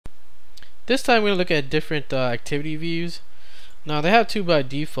this time we're gonna look at different activity views. Now they have two by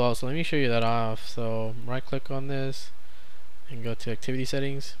default, so let me show you that off. So right click on this and go to activity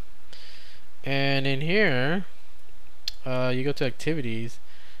settings, and in here you go to activities,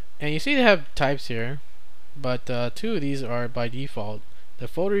 and you see they have types here, but two of these are by default, the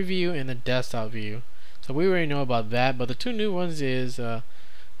folder view and the desktop view. So we already know about that, but the two new ones is the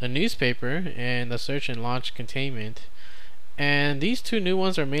newspaper and the search and launch containment. And these two new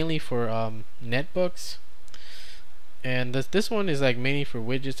ones are mainly for netbooks, and this one is like mainly for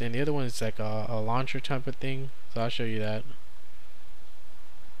widgets, and the other one is like a launcher type of thing. So I'll show you that.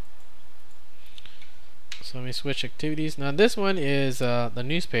 So let me switch activities. Now this one is the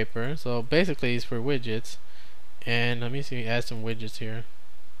newspaper, so basically it's for widgets. And let me see, add some widgets here.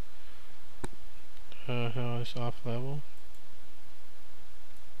 It's off level.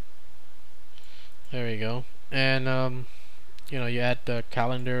 There we go. And you know, you add the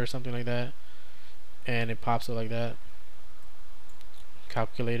calendar or something like that, and it pops up like that.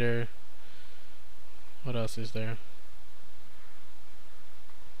 Calculator. What else is there?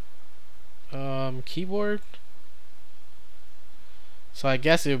 Keyboard. So I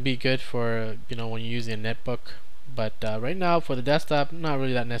guess it would be good for, you know, when you're using a netbook, but right now for the desktop, not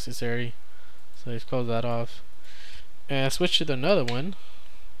really that necessary. So let's close that off and switch to another one.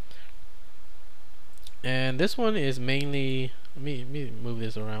 And this one is mainly, let me move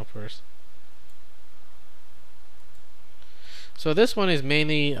this around first. So this one is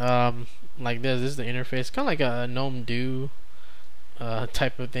mainly like this. This is the interface, kind of like a GNOME do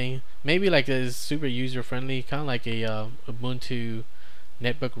type of thing. Maybe like this super user friendly, kind of like a Ubuntu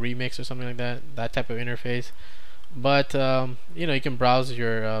netbook remix or something like that. That type of interface. But you know, you can browse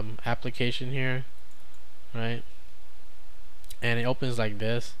your application here, right? And it opens like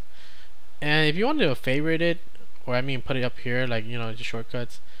this. And if you want to favorite it, or I mean put it up here, like, you know, just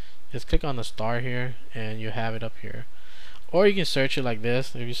shortcuts, just click on the star here and you have it up here. Or you can search it like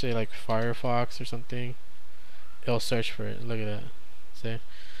this. If you say like Firefox or something, it'll search for it. Look at that. See?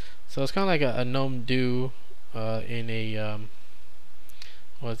 So it's kind of like a GNOME do in a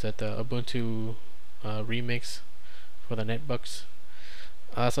what's that, the Ubuntu remix for the netbooks.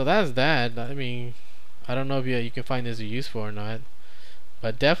 So that's that. I mean, I don't know if you can find this useful or not,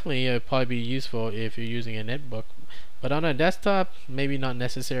 but definitely it would probably be useful if you're using a netbook. But on a desktop, maybe not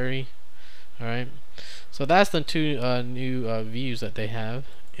necessary. Alright, so that's the two new views that they have.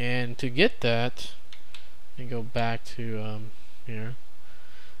 And to get that, you go back to here.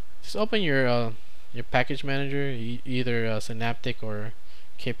 Just open your package manager, either Synaptic or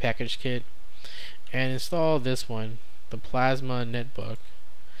KPackage and install this one, the plasma-netbook,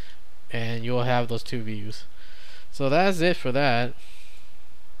 and you'll have those two views. So that's it for that.